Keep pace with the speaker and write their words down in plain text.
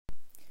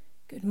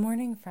Good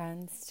morning,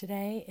 friends.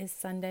 Today is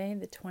Sunday,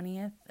 the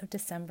 20th of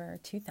December,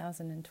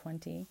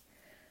 2020.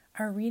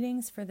 Our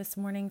readings for this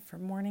morning for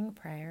morning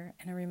prayer,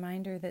 and a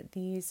reminder that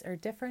these are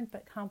different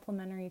but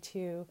complementary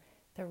to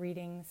the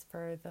readings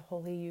for the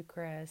Holy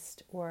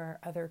Eucharist or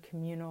other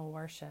communal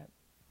worship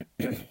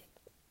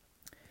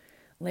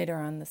later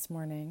on this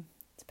morning,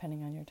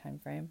 depending on your time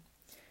frame.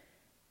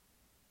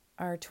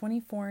 Are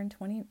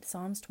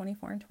Psalms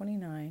 24 and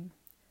 29,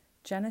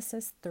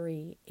 Genesis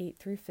 3, 8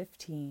 through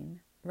 15,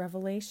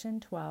 Revelation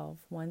 12,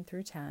 1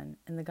 through 10,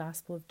 and the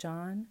Gospel of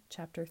John,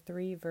 chapter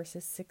 3,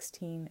 verses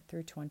 16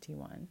 through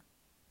 21.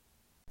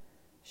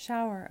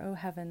 Shower, O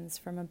heavens,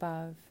 from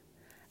above,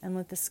 and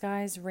let the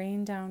skies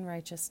rain down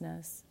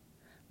righteousness.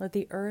 Let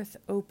the earth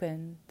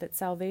open, that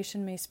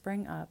salvation may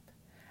spring up,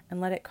 and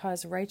let it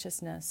cause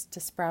righteousness to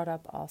sprout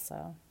up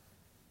also.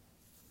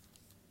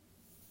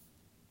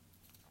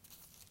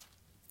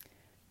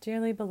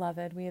 Dearly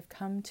beloved, we have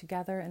come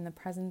together in the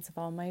presence of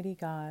Almighty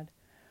God,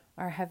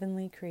 our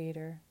heavenly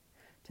Creator,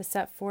 to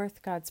set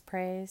forth God's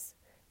praise,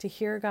 to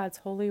hear God's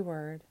holy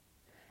word,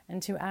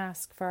 and to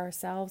ask for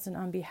ourselves and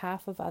on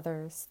behalf of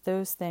others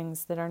those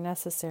things that are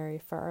necessary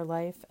for our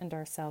life and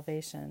our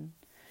salvation.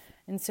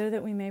 And so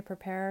that we may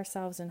prepare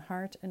ourselves in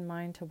heart and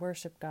mind to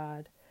worship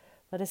God,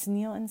 let us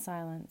kneel in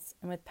silence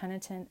and with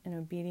penitent and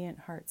obedient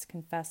hearts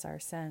confess our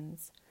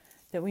sins,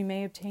 that we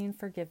may obtain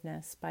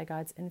forgiveness by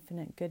God's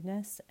infinite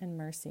goodness and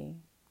mercy.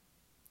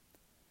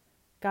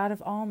 God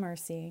of all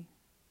mercy,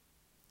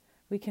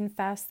 we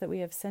confess that we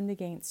have sinned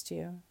against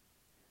you,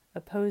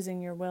 opposing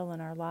your will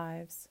in our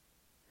lives.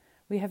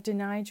 We have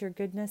denied your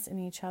goodness in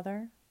each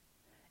other,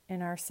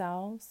 in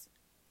ourselves,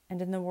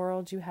 and in the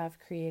world you have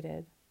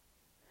created.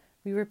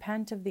 We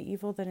repent of the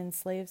evil that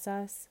enslaves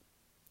us,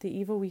 the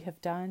evil we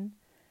have done,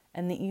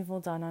 and the evil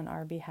done on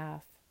our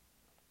behalf.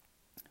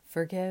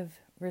 Forgive,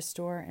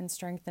 restore, and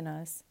strengthen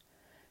us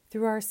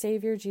through our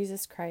Savior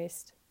Jesus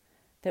Christ,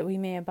 that we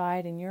may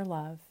abide in your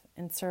love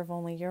and serve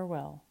only your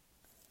will.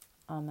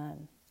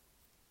 Amen.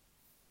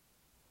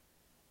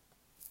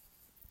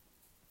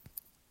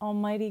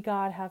 Almighty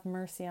God, have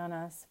mercy on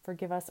us,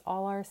 forgive us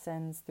all our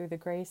sins through the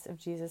grace of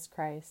Jesus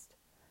Christ.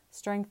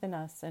 Strengthen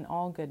us in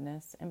all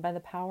goodness, and by the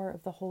power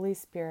of the Holy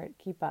Spirit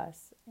keep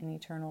us in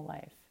eternal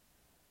life.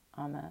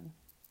 Amen.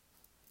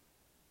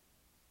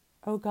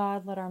 O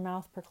God, let our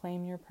mouth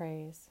proclaim your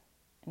praise,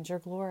 and your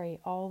glory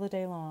all the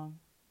day long.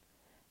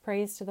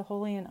 Praise to the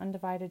Holy and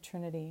Undivided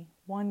Trinity,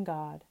 one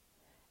God,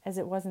 as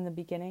it was in the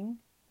beginning,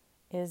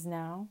 is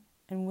now,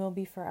 and will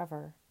be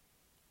forever.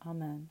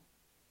 Amen.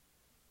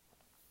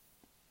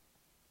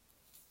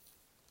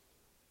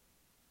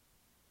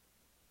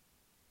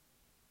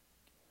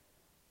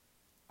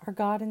 Our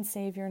God and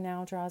Savior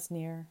now draws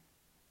near.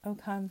 O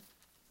come,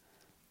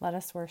 let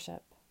us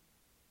worship.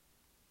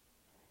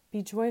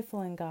 Be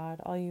joyful in God,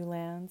 all you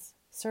lands.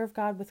 Serve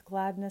God with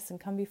gladness and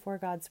come before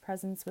God's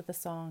presence with a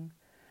song.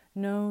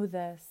 Know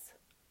this,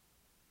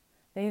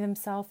 they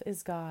themselves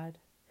is God.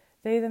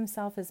 They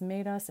themselves has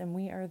made us and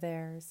we are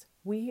theirs.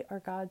 We are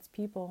God's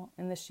people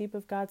and the sheep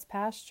of God's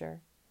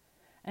pasture.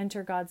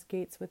 Enter God's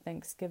gates with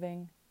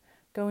thanksgiving.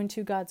 Go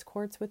into God's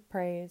courts with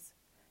praise.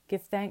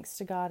 Give thanks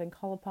to God and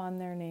call upon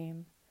their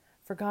name.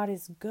 For God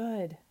is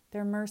good,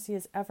 their mercy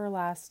is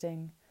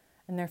everlasting,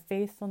 and their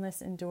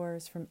faithfulness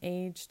endures from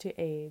age to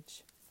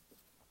age.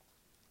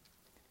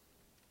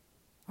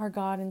 Our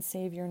God and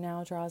Savior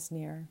now draws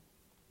near.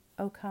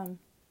 O come,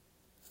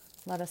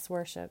 let us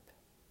worship.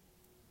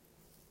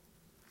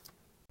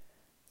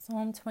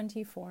 Psalm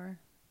 24.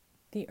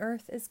 The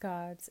earth is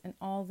God's and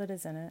all that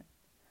is in it,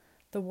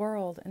 the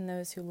world and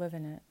those who live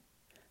in it.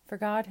 For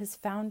God has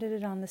founded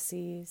it on the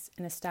seas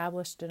and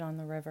established it on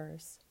the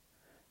rivers.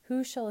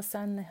 Who shall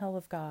ascend the hill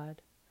of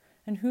God?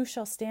 And who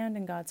shall stand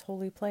in God's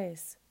holy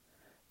place?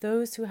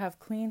 Those who have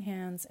clean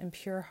hands and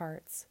pure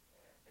hearts,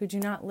 who do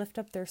not lift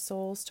up their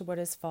souls to what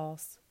is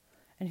false,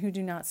 and who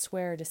do not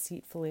swear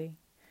deceitfully.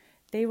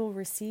 They will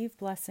receive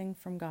blessing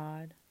from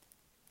God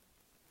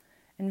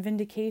and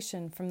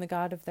vindication from the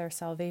God of their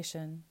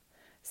salvation.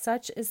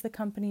 Such is the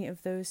company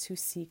of those who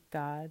seek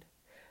God,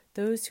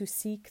 those who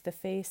seek the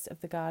face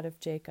of the God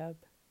of Jacob.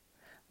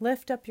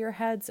 Lift up your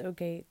heads, O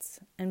gates,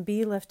 and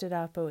be lifted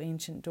up, O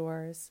ancient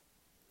doors,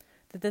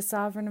 that the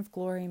sovereign of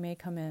glory may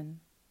come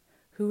in.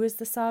 Who is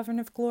the sovereign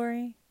of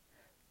glory?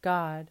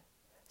 God,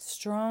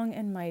 strong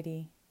and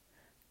mighty.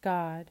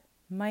 God,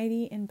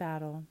 mighty in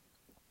battle.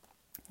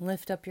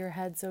 Lift up your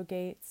heads, O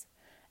gates,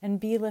 and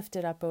be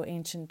lifted up, O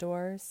ancient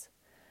doors,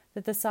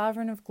 that the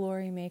sovereign of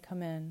glory may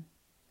come in.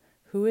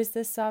 Who is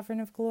this sovereign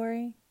of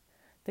glory?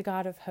 The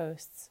God of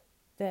hosts.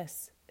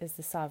 This is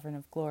the sovereign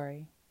of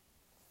glory.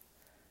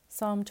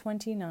 Psalm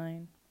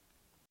 29.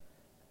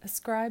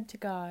 Ascribe to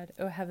God,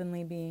 O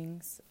heavenly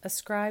beings.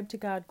 Ascribe to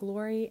God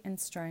glory and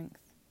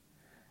strength.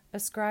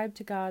 Ascribe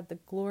to God the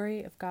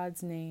glory of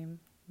God's name.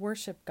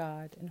 Worship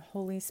God in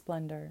holy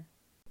splendor.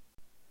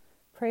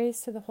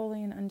 Praise to the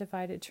Holy and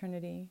Undivided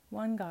Trinity,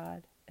 one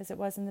God, as it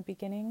was in the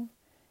beginning,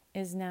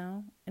 is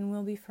now, and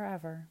will be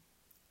forever.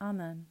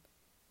 Amen.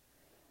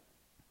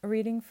 A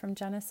reading from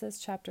Genesis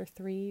chapter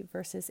 3,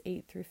 verses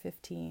 8 through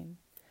 15.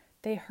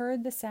 They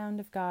heard the sound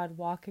of God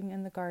walking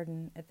in the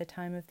garden at the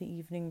time of the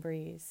evening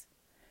breeze.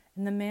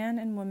 And the man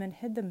and woman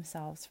hid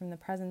themselves from the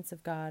presence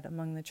of God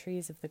among the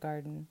trees of the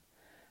garden.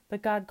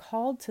 But God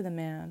called to the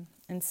man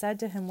and said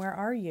to him, "Where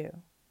are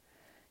you?"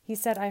 He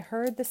said, "I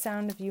heard the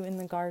sound of you in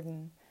the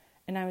garden,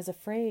 and I was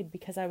afraid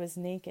because I was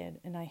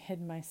naked and I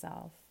hid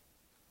myself."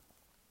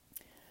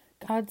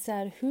 God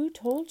said, "Who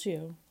told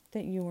you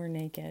that you were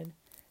naked?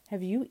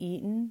 Have you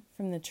eaten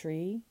from the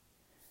tree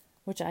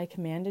which I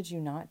commanded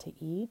you not to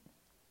eat?"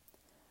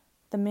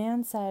 The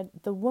man said,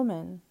 "The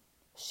woman,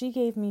 she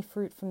gave me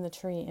fruit from the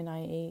tree and I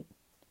ate."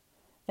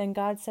 Then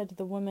God said to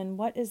the woman,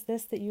 "What is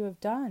this that you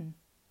have done?"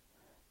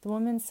 The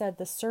woman said,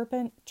 "The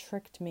serpent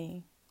tricked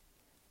me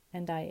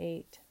and I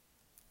ate."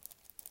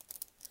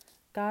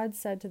 God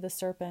said to the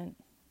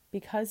serpent,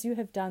 "Because you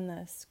have done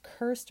this,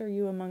 cursed are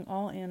you among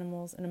all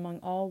animals and among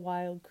all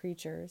wild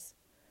creatures.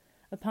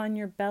 Upon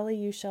your belly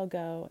you shall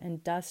go,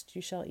 and dust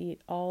you shall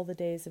eat all the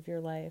days of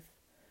your life.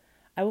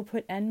 I will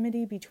put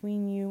enmity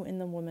between you and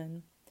the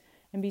woman,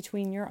 and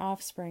between your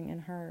offspring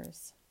and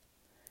hers.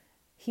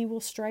 He will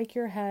strike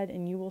your head,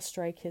 and you will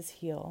strike his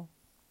heel."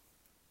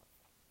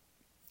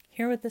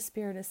 Hear what the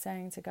Spirit is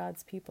saying to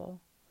God's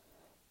people.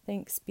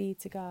 Thanks be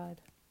to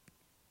God.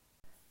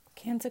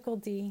 Canticle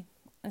D,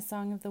 a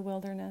song of the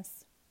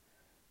wilderness.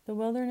 The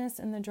wilderness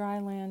and the dry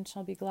land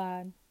shall be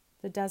glad.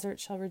 The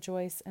desert shall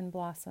rejoice and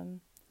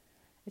blossom.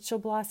 It shall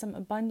blossom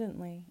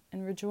abundantly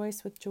and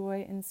rejoice with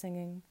joy and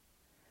singing.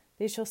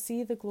 They shall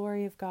see the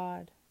glory of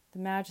God, the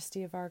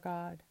majesty of our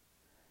God.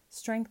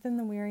 Strengthen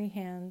the weary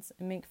hands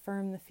and make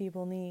firm the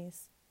feeble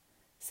knees.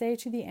 Say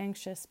to the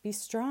anxious, "Be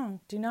strong,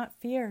 do not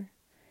fear.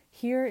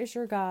 Here is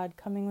your God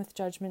coming with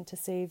judgment to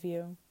save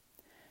you."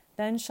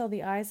 Then shall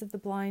the eyes of the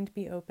blind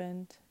be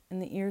opened,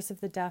 and the ears of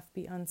the deaf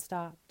be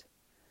unstopped.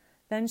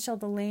 Then shall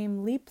the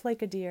lame leap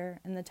like a deer,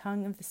 and the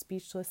tongue of the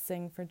speechless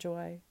sing for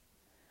joy.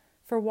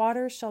 For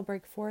waters shall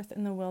break forth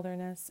in the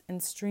wilderness,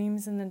 and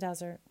streams in the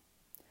desert.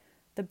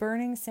 The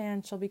burning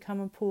sand shall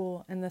become a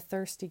pool, and the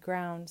thirsty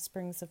ground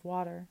springs of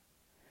water.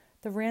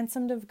 The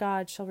ransomed of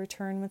God shall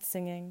return with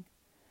singing,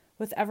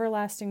 with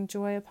everlasting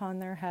joy upon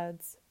their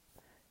heads.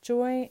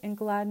 Joy and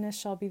gladness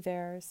shall be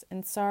theirs,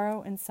 and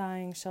sorrow and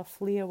sighing shall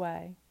flee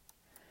away.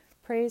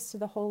 Praise to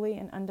the holy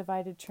and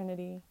undivided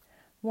Trinity,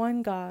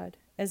 one God,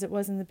 as it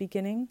was in the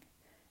beginning,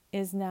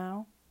 is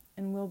now,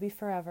 and will be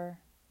forever.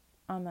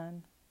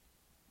 Amen.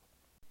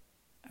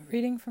 A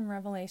reading from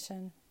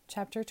Revelation,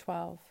 chapter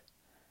 12,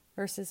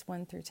 verses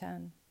 1 through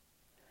 10.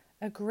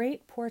 A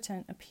great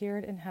portent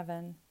appeared in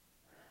heaven,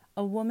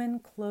 a woman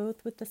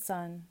clothed with the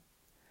sun,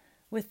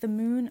 with the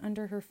moon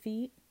under her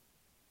feet,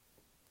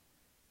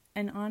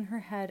 and on her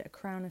head a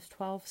crown of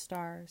 12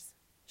 stars.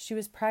 She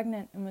was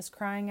pregnant and was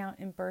crying out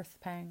in birth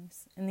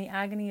pangs, in the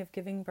agony of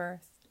giving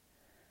birth.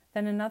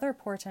 Then another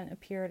portent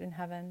appeared in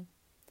heaven,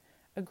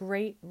 a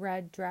great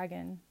red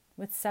dragon,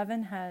 with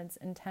 7 heads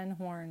and 10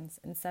 horns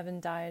and 7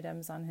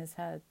 diadems on his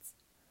heads.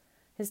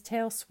 His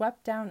tail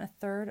swept down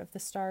 1/3 of the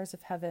stars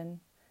of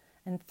heaven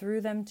and threw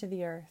them to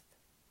the earth.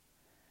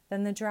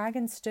 Then the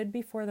dragon stood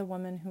before the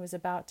woman who was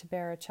about to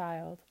bear a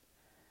child,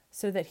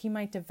 so that he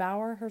might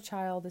devour her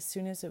child as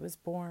soon as it was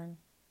born.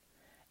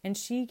 And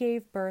she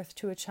gave birth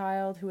to a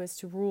child who is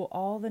to rule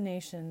all the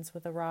nations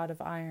with a rod of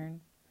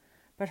iron.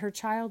 But her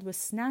child was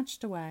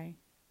snatched away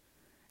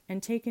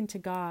and taken to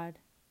God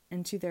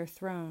and to their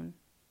throne.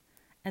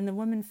 And the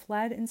woman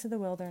fled into the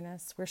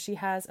wilderness, where she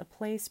has a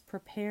place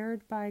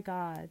prepared by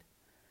God,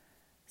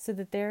 so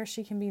that there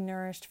she can be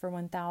nourished for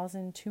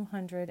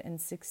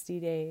 1,260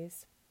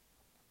 days.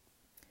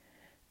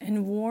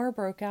 And war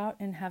broke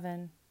out in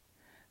heaven.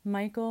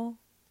 Michael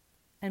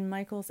and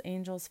Michael's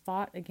angels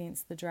fought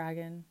against the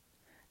dragon.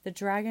 The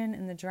dragon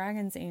and the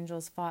dragon's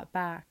angels fought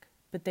back,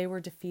 but they were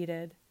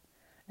defeated,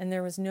 and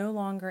there was no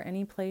longer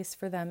any place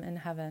for them in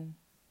heaven.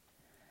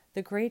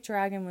 The great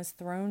dragon was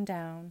thrown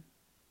down,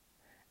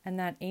 and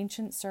that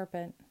ancient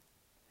serpent,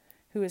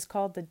 who is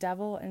called the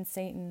devil and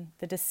Satan,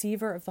 the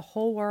deceiver of the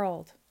whole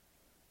world,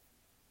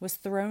 was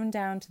thrown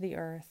down to the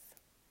earth,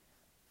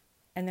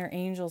 and their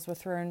angels were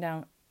thrown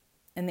down,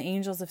 and the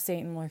angels of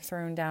Satan were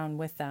thrown down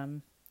with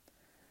them.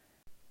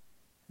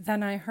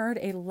 Then I heard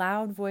a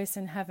loud voice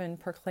in heaven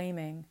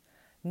proclaiming,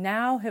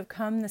 "Now have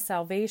come the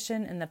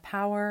salvation and the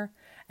power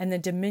and the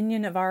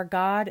dominion of our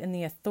God and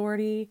the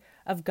authority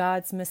of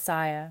God's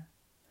Messiah.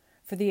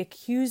 For the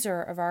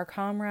accuser of our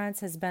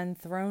comrades has been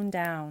thrown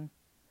down,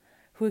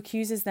 who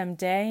accuses them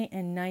day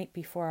and night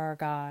before our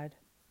God."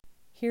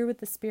 Hear what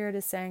the Spirit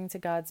is saying to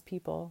God's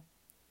people.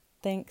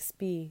 Thanks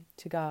be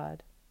to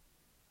God.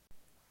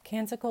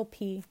 Canticle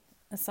P,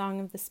 a song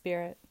of the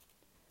Spirit.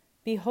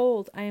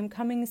 Behold, I am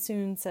coming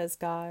soon, says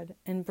God,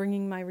 and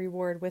bringing my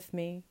reward with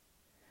me,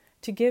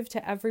 to give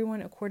to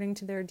everyone according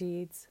to their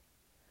deeds.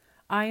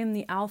 I am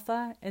the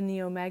Alpha and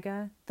the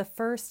Omega, the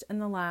first and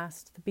the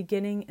last, the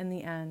beginning and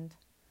the end.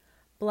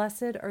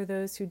 Blessed are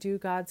those who do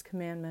God's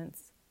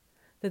commandments,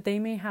 that they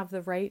may have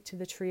the right to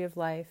the tree of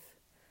life,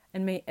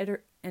 and may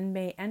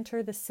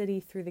enter the city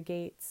through the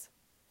gates.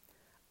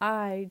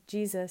 I,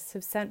 Jesus,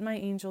 have sent my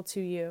angel to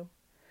you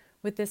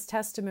with this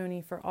testimony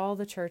for all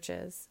the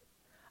churches.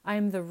 I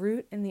am the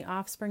root and the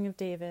offspring of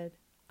David.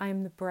 I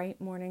am the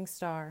bright morning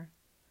star.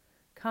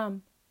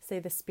 Come, say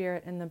the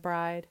Spirit and the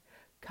bride.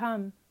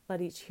 Come,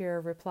 let each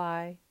hearer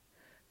reply.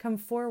 Come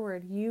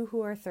forward, you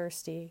who are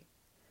thirsty.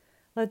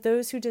 Let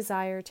those who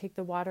desire take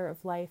the water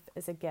of life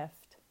as a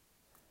gift.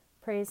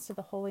 Praise to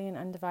the Holy and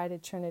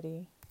Undivided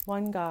Trinity,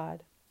 one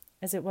God,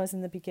 as it was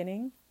in the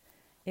beginning,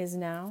 is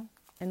now,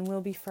 and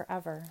will be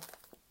forever.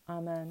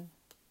 Amen.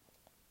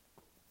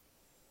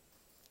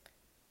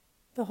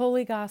 The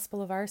Holy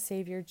Gospel of our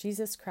Savior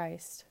Jesus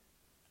Christ,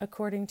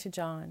 according to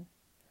John.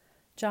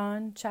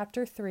 John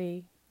chapter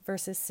 3,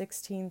 verses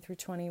 16 through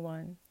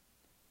 21.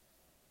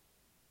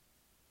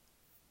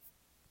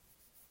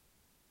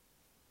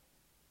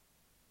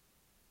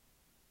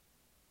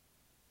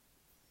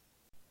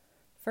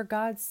 For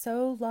God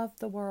so loved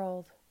the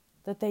world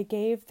that they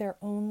gave their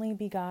only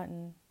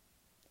begotten,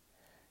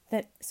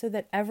 so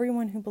that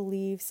everyone who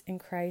believes in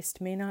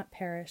Christ may not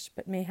perish,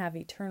 but may have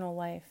eternal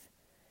life.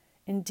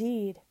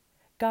 Indeed,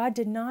 God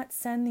did not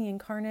send the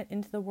incarnate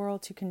into the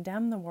world to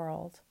condemn the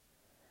world,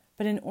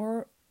 but in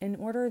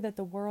order that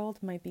the world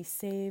might be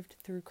saved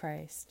through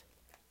Christ.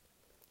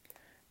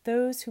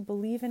 Those who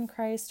believe in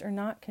Christ are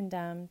not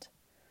condemned,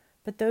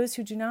 but those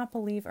who do not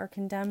believe are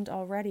condemned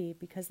already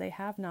because they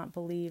have not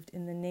believed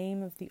in the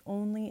name of the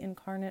only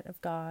incarnate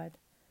of God.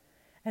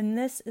 And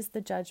this is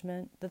the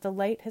judgment, that the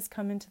light has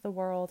come into the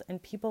world,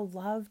 and people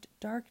loved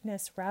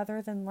darkness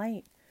rather than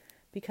light,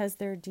 because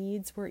their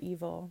deeds were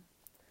evil.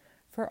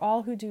 For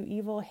all who do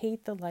evil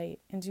hate the light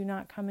and do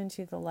not come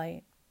into the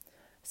light,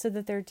 so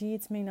that their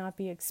deeds may not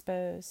be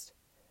exposed.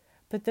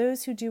 But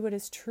those who do what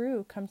is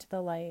true come to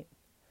the light,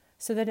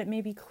 so that it may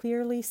be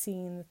clearly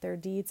seen that their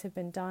deeds have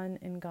been done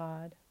in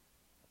God.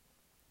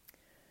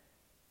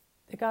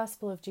 The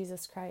Gospel of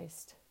Jesus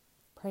Christ.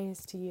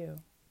 Praise to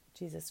you,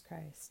 Jesus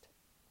Christ.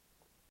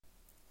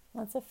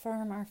 Let's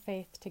affirm our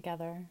faith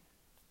together.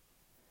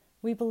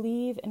 We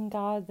believe in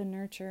God, the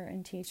nurturer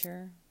and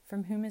teacher,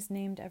 from whom is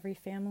named every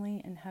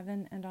family in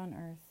heaven and on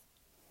earth.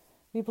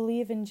 We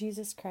believe in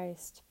Jesus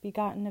Christ,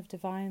 begotten of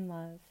divine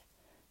love,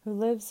 who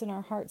lives in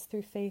our hearts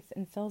through faith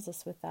and fills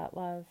us with that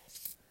love.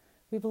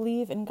 We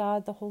believe in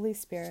God, the Holy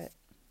Spirit.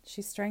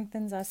 She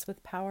strengthens us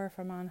with power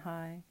from on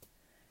high.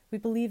 We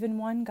believe in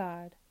one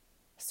God,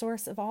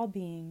 source of all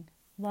being,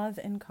 love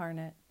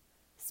incarnate,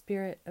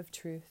 Spirit of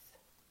truth.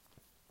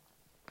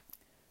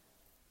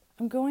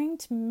 I'm going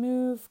to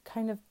move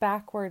kind of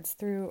backwards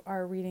through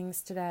our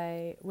readings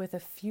today with a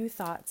few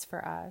thoughts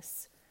for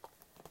us.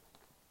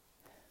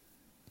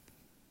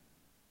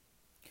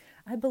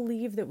 I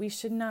believe that we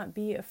should not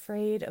be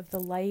afraid of the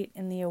light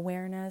and the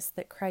awareness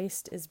that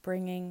Christ is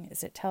bringing,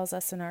 as it tells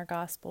us in our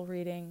gospel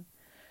reading.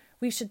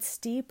 We should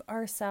steep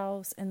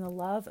ourselves in the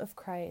love of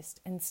Christ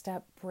and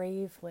step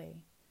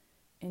bravely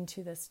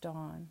into this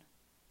dawn.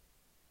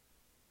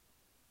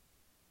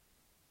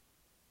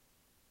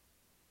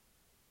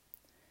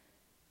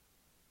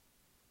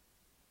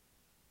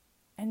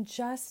 And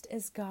just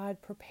as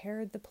God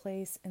prepared the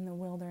place in the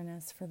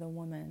wilderness for the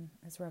woman,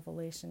 as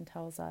Revelation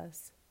tells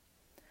us,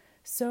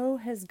 so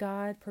has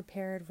God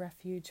prepared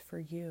refuge for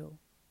you.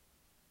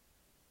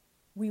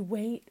 We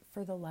wait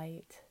for the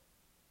light.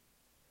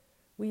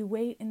 We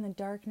wait in the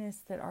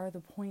darkness that are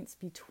the points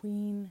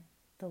between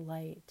the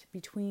light,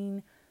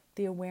 between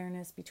the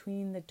awareness,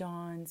 between the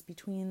dawns,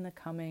 between the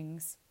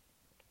comings,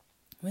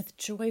 with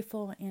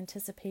joyful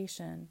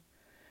anticipation.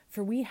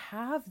 For we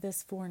have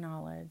this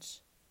foreknowledge.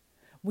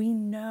 We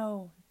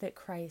know that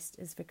Christ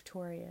is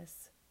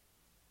victorious.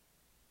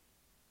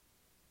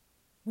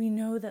 We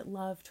know that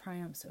love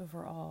triumphs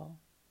over all.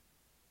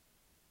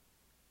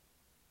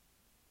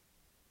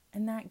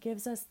 And that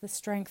gives us the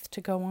strength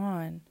to go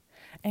on.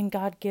 And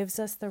God gives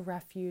us the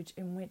refuge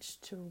in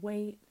which to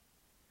wait,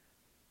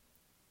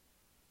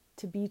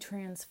 to be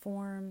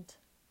transformed,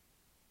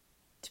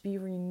 to be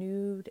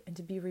renewed, and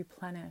to be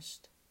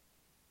replenished.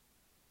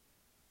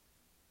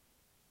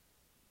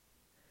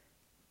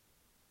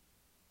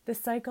 The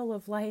cycle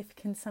of life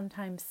can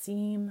sometimes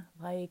seem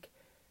like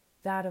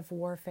that of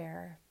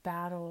warfare,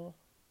 battle,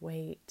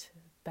 wait,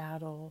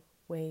 battle,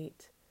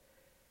 wait.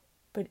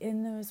 But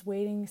in those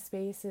waiting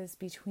spaces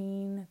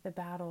between the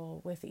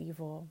battle with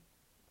evil,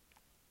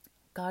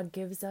 God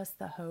gives us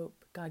the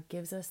hope, God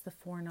gives us the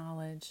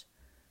foreknowledge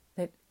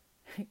that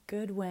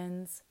good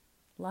wins,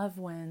 love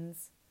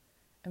wins,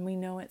 and we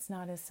know it's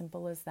not as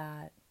simple as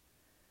that.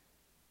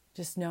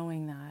 Just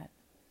knowing that,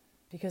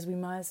 because we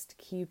must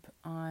keep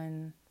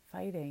on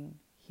fighting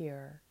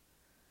here.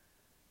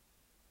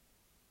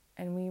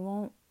 And we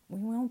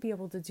won't be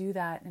able to do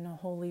that in a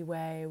holy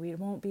way. We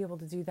won't be able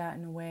to do that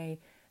in a way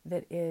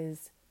that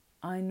is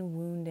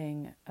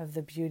unwounding of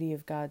the beauty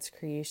of God's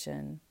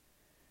creation.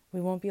 We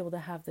won't be able to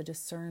have the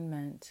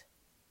discernment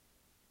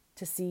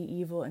to see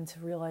evil and to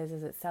realize,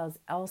 as it says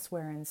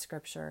elsewhere in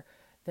Scripture,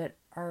 that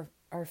our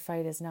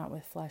fight is not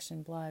with flesh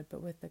and blood,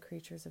 but with the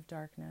creatures of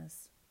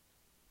darkness.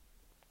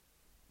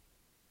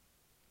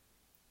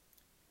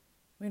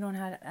 We don't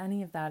have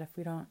any of that if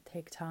we don't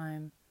take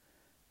time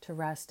to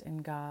rest in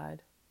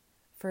God.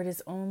 For it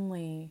is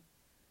only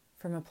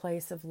from a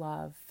place of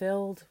love,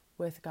 filled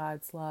with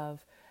God's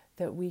love,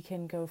 that we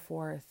can go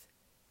forth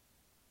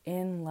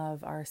in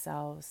love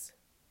ourselves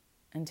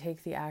and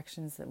take the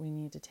actions that we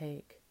need to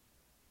take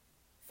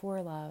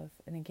for love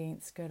and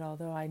against good,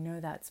 although I know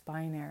that's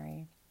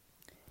binary.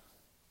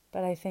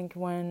 But I think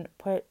when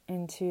put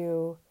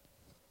into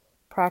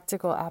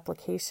practical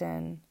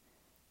application,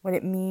 what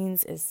it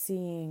means is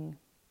seeing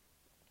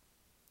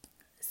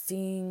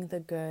the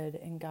good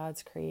in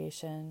God's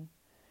creation,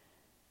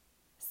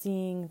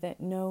 seeing that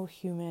no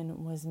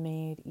human was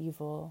made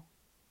evil,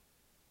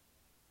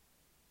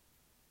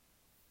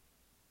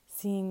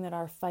 seeing that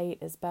our fight,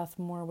 as Beth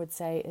Moore would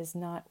say, is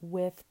not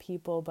with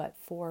people but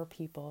for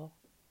people.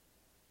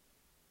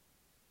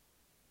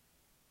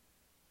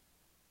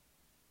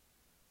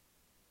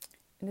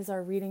 And as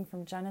our reading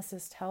from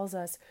Genesis tells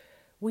us,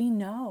 we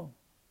know,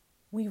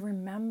 we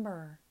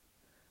remember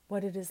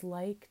what it is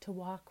like to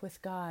walk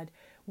with God.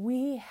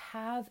 We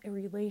have a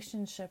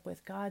relationship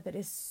with God that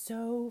is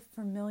so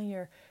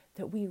familiar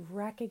that we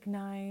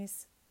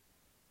recognize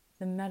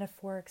the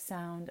metaphoric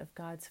sound of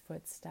God's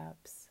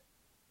footsteps.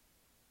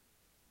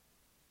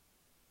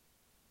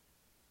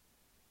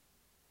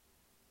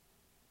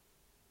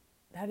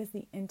 That is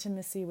the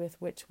intimacy with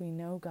which we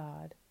know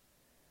God.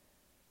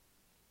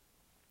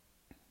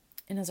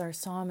 And as our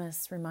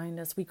psalmists remind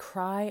us, we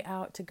cry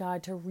out to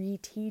God to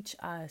reteach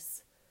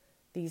us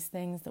these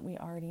things that we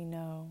already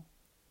know.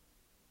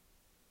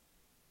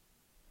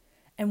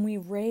 And we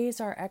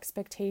raise our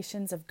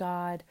expectations of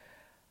God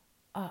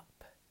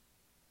up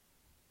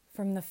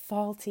from the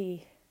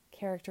faulty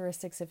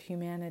characteristics of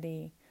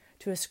humanity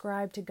to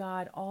ascribe to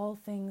God all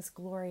things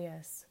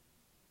glorious.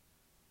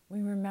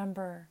 We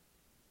remember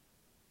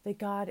that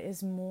God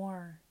is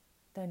more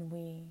than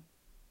we.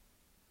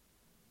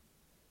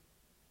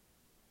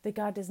 That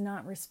God does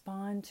not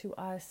respond to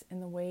us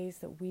in the ways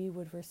that we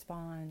would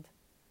respond,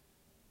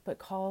 but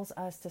calls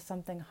us to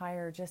something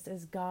higher, just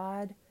as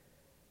God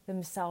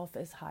Himself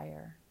is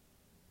higher.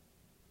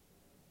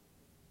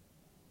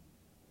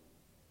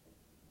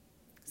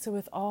 So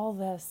with all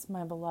this,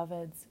 my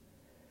beloveds,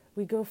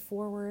 we go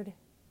forward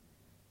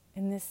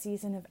in this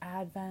season of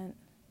Advent,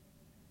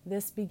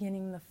 this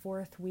beginning the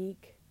 4th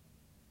week,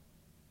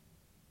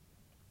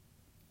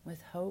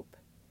 with hope,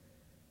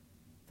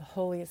 the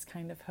holiest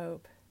kind of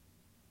hope,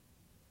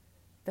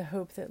 the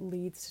hope that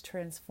leads to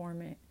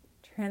transformation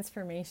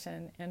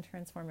and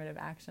transformative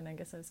action. I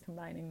guess I was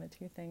combining the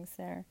two things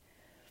there.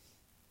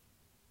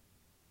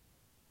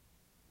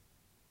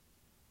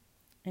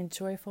 And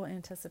joyful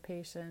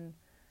anticipation,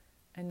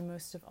 and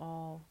most of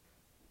all,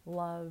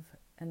 love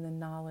and the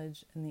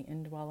knowledge and the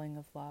indwelling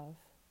of love.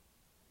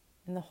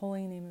 In the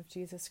holy name of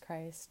Jesus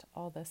Christ,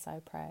 all this I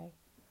pray.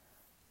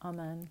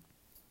 Amen.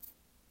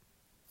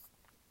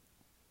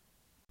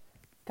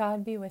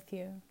 God be with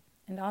you,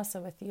 and also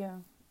with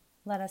you.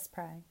 Let us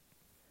pray.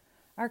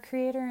 Our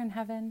Creator in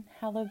heaven,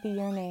 hallowed be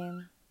your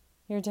name.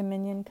 Your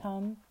dominion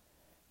come,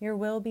 your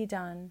will be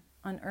done,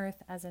 on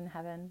earth as in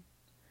heaven.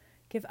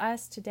 Give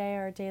us today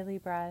our daily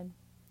bread.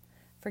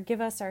 Forgive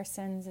us our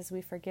sins as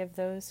we forgive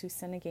those who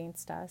sin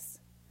against us.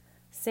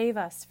 Save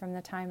us from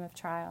the time of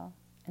trial,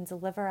 and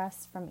deliver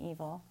us from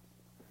evil.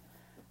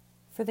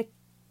 For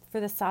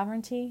the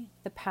sovereignty,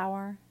 the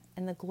power,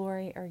 and the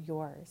glory are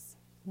yours,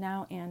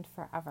 now and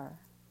forever.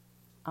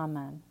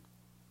 Amen.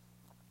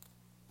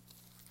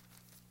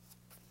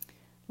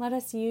 Let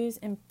us use,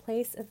 in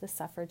place of the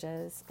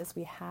suffrages, as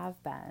we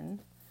have been,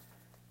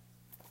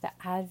 the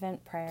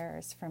Advent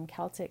prayers from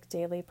Celtic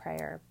Daily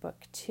Prayer,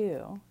 Book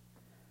 2,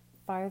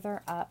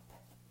 Farther Up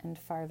and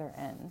Farther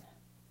In.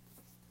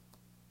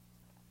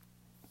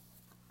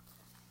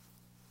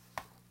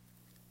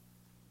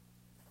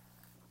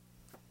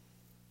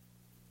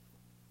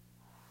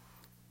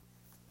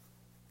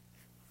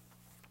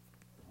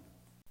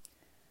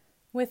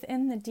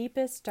 Within the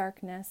deepest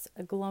darkness,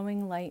 a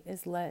glowing light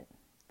is lit.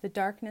 The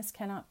darkness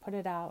cannot put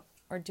it out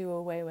or do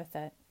away with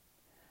it.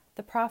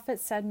 The prophet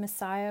said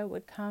Messiah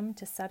would come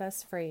to set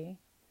us free.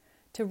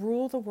 To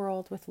rule the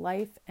world with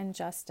life and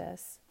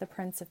justice, the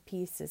Prince of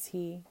Peace is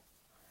He.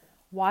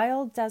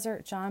 Wild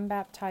desert John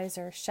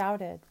Baptizer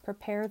shouted,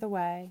 "Prepare the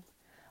way.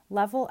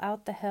 Level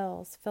out the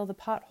hills, fill the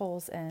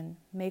potholes in,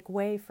 make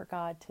way for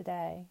God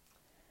today."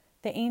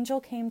 The angel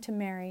came to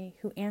Mary,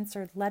 who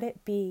answered, "Let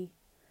it be.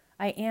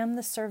 I am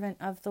the servant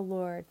of the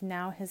Lord,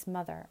 now His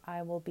mother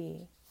I will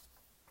be."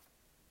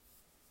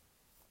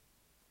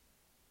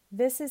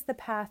 This is the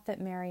path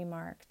that Mary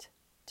marked,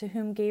 to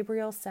whom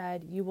Gabriel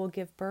said, "You will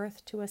give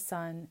birth to a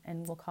son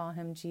and will call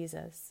him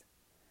Jesus."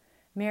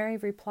 Mary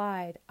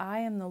replied, "I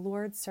am the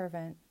Lord's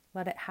servant.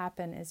 Let it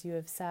happen as you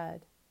have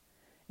said."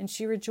 And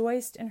she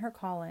rejoiced in her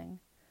calling.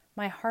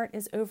 "My heart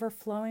is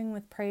overflowing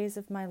with praise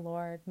of my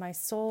Lord. My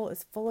soul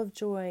is full of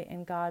joy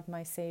in God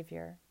my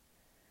Savior."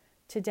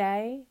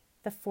 Today,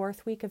 the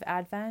 4th week of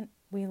Advent,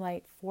 we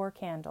light 4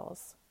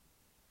 candles.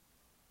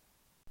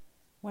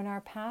 When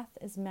our path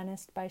is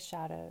menaced by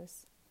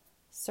shadows,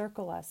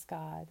 circle us,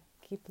 God.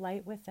 Keep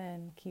light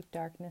within, keep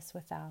darkness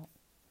without.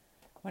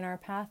 When our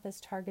path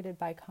is targeted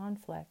by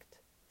conflict,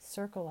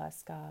 circle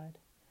us, God.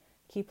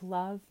 Keep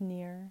love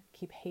near,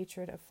 keep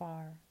hatred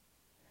afar.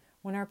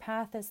 When our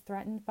path is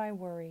threatened by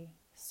worry,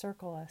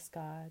 circle us,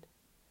 God.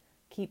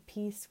 Keep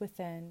peace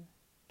within,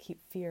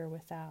 keep fear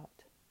without.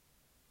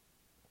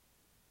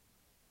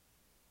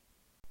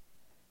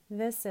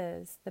 This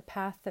is the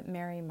path that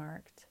Mary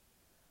marked.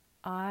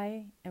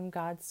 I am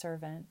God's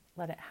servant,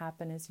 let it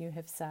happen as you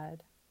have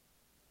said.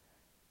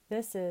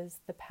 This is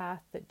the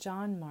path that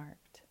John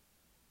marked.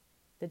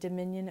 The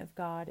dominion of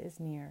God is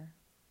near.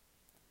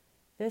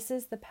 This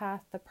is the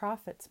path the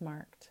prophets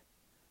marked,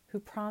 who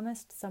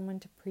promised someone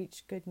to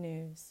preach good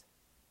news.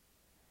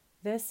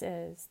 This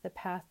is the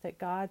path that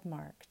God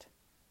marked,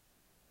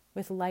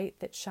 with light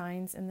that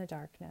shines in the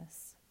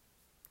darkness.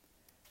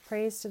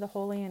 Praise to the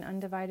Holy and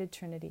Undivided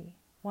Trinity,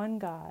 one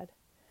God,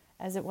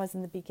 as it was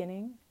in the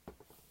beginning,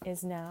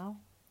 is now,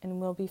 and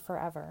will be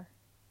forever.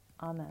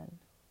 Amen.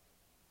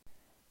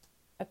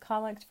 A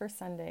Collect for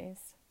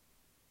Sundays.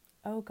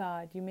 O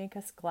God, you make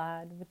us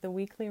glad with the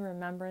weekly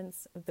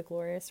remembrance of the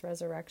glorious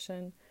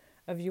resurrection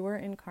of your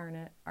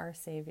incarnate, our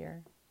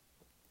Savior.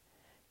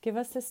 Give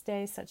us this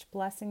day such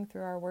blessing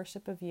through our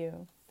worship of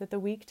you, that the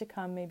week to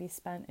come may be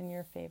spent in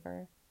your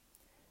favor.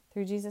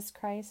 Through Jesus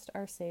Christ,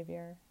 our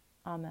Savior.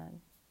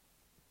 Amen.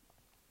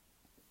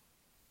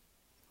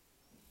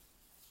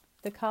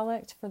 The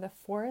Collect for the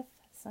fourth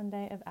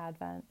Sunday of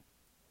Advent.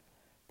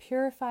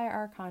 Purify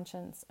our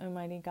conscience,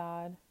 Almighty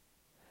God,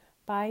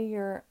 by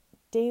your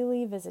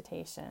daily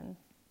visitation,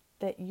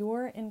 that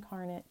your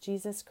incarnate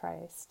Jesus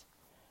Christ,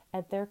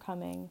 at their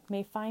coming,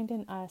 may find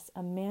in us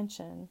a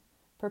mansion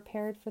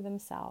prepared for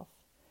themselves,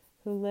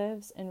 who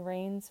lives and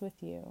reigns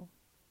with you.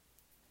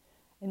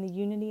 In the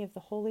unity of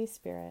the Holy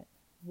Spirit,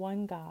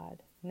 one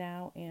God,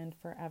 now and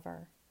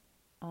forever.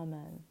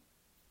 Amen.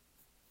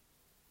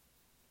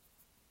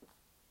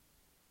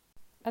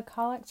 A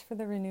Collect for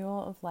the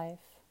Renewal of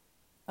Life.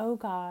 O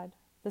God,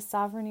 the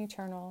sovereign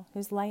eternal,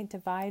 whose light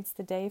divides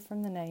the day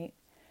from the night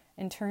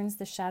and turns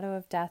the shadow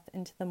of death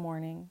into the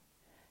morning,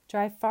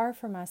 drive far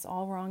from us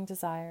all wrong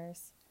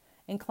desires,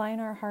 incline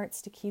our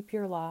hearts to keep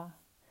your law,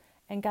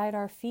 and guide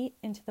our feet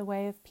into the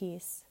way of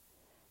peace,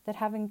 that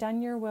having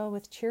done your will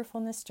with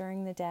cheerfulness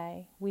during the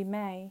day, we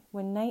may,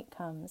 when night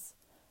comes,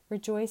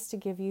 rejoice to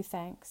give you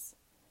thanks.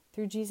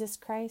 Through Jesus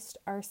Christ,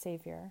 our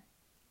Savior.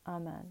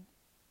 Amen.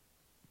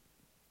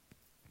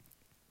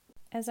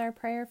 As our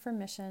prayer for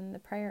mission, the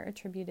prayer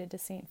attributed to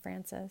St.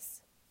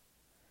 Francis.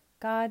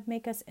 God,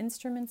 make us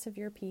instruments of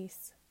your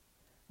peace.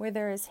 Where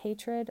there is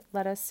hatred,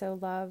 let us sow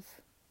love.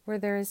 Where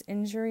there is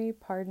injury,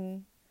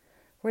 pardon.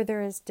 Where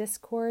there is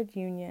discord,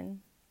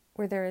 union.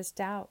 Where there is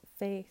doubt,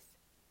 faith.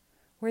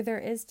 Where there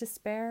is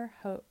despair,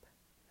 hope.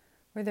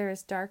 Where there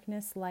is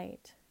darkness,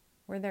 light.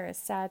 Where there is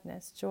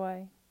sadness,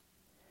 joy.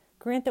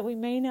 Grant that we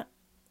may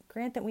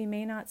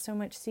not so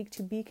much seek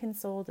to be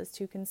consoled as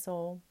to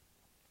console,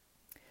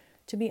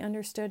 to be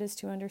understood as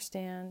to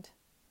understand,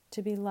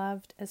 to be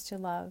loved as to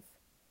love.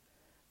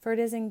 For it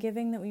is in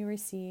giving that we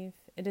receive,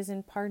 it is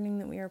in pardoning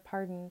that we are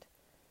pardoned,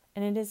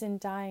 and it is in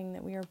dying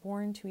that we are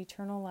born to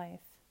eternal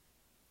life.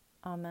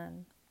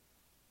 Amen.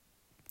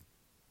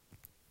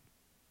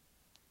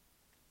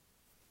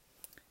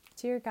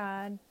 Dear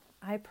God,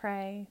 I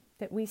pray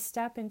that we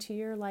step into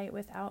your light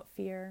without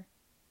fear,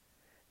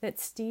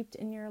 that steeped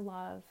in your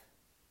love,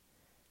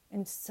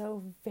 and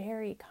so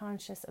very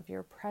conscious of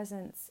your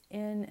presence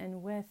in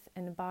and with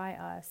and by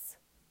us,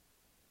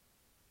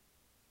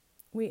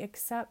 we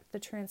accept the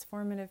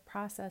transformative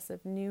process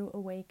of new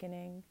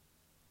awakening,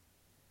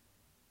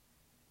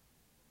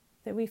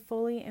 that we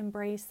fully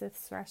embrace this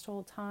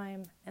threshold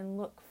time and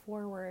look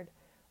forward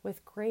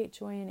with great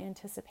joy and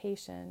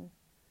anticipation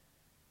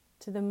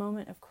to the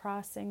moment of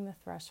crossing the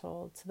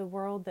threshold, to the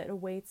world that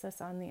awaits us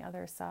on the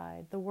other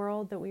side, the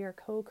world that we are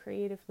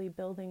co-creatively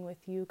building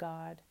with you,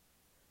 God.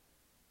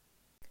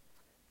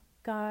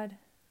 God,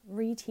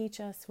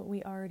 reteach us what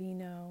we already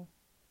know.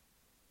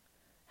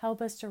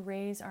 Help us to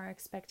raise our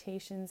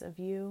expectations of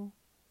you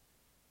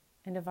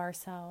and of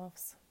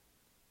ourselves.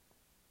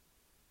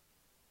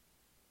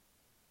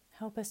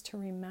 Help us to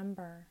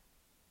remember,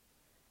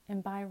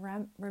 and by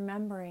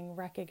remembering,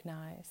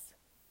 recognize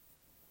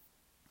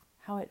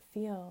how it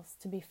feels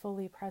to be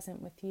fully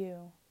present with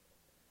you,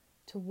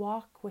 to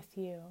walk with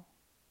you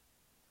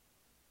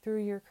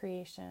through your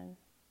creation.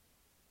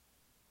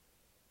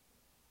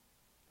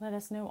 Let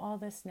us know all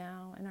this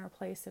now in our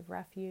place of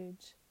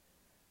refuge.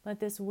 Let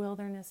this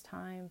wilderness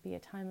time be a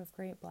time of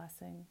great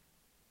blessing.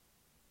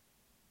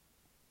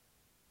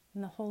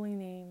 In the holy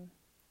name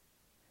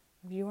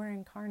of your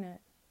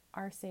incarnate,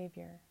 our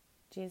Savior,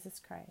 Jesus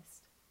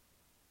Christ.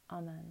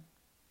 Amen.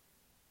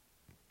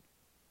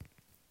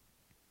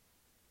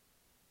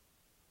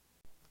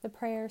 The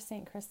Prayer of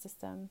St.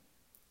 Chrysostom.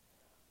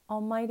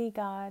 Almighty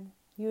God,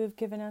 you have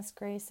given us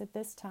grace at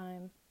this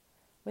time,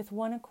 with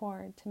one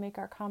accord, to make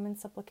our common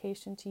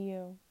supplication to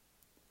you.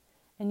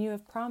 And you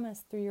have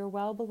promised through your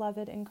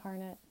well-beloved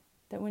incarnate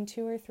that when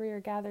 2 or 3 are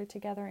gathered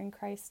together in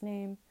Christ's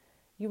name,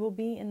 you will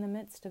be in the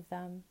midst of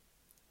them.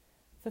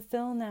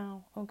 Fulfill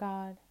now, O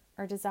God,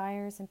 our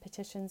desires and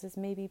petitions as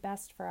may be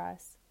best for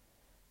us,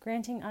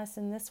 granting us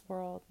in this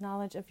world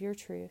knowledge of your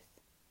truth,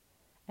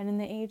 and in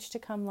the age to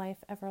come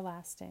life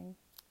everlasting.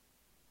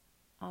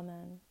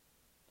 Amen.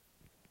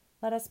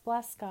 Let us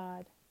bless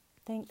God.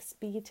 Thanks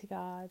be to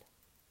God.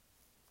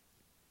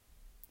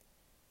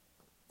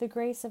 The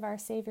grace of our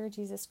Savior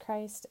Jesus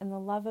Christ, and the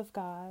love of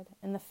God,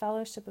 and the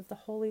fellowship of the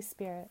Holy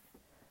Spirit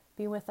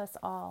be with us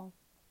all,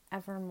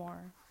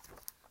 evermore.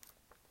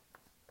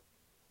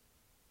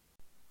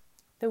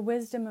 The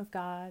wisdom of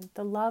God,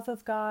 the love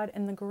of God,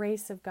 and the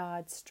grace of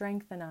God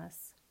strengthen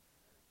us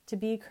to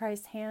be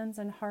Christ's hands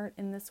and heart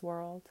in this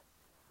world.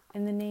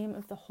 In the name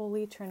of the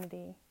Holy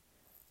Trinity.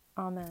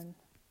 Amen.